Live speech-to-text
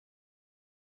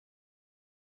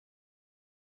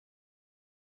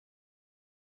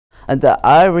And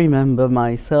I remember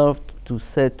myself to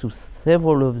say to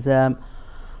several of them,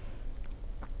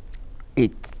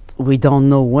 we don't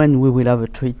know when we will have a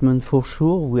treatment for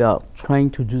sure. We are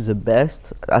trying to do the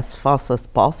best as fast as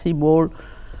possible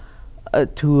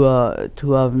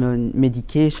to have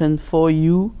medication for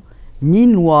you.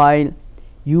 Meanwhile,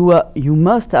 you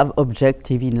must have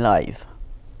objective in life.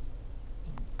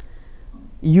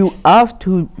 You have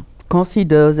to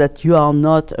consider that you are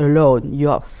not alone.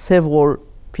 You are several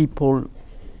people,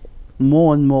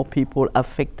 more and more people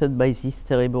affected by this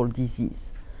terrible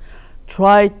disease.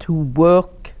 Try to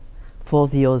work for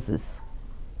the others.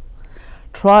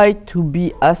 Try to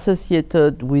be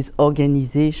associated with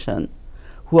organizations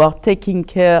who are taking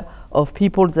care of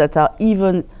people that are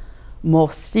even more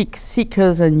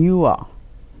sicker than you are.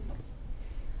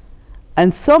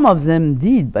 And some of them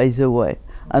did, by the way.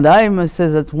 And I must say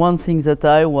that one thing that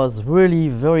I was really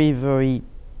very, very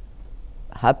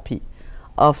happy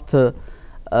after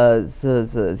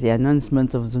the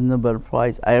announcement of the Nobel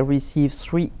Prize, I received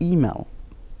 3 emails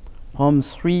from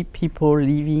 3 people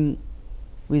living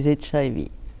with HIV,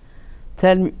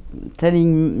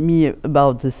 telling me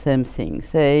about the same thing,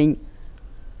 saying,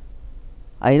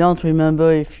 I don't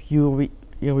remember if you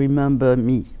remember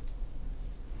me.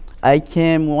 I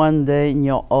came one day in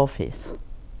your office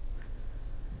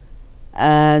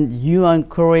and you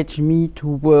encouraged me to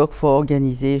work for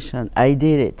organization. I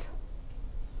did it.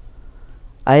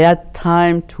 I had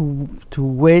time to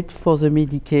wait for the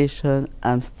medication.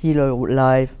 I'm still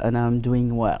alive and I'm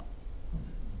doing well.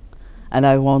 And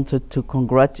I wanted to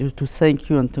thank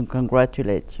you and to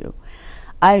congratulate you.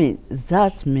 I mean,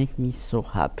 that made me so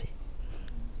happy.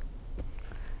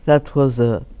 That was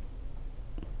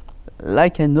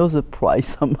like another prize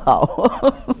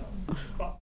somehow.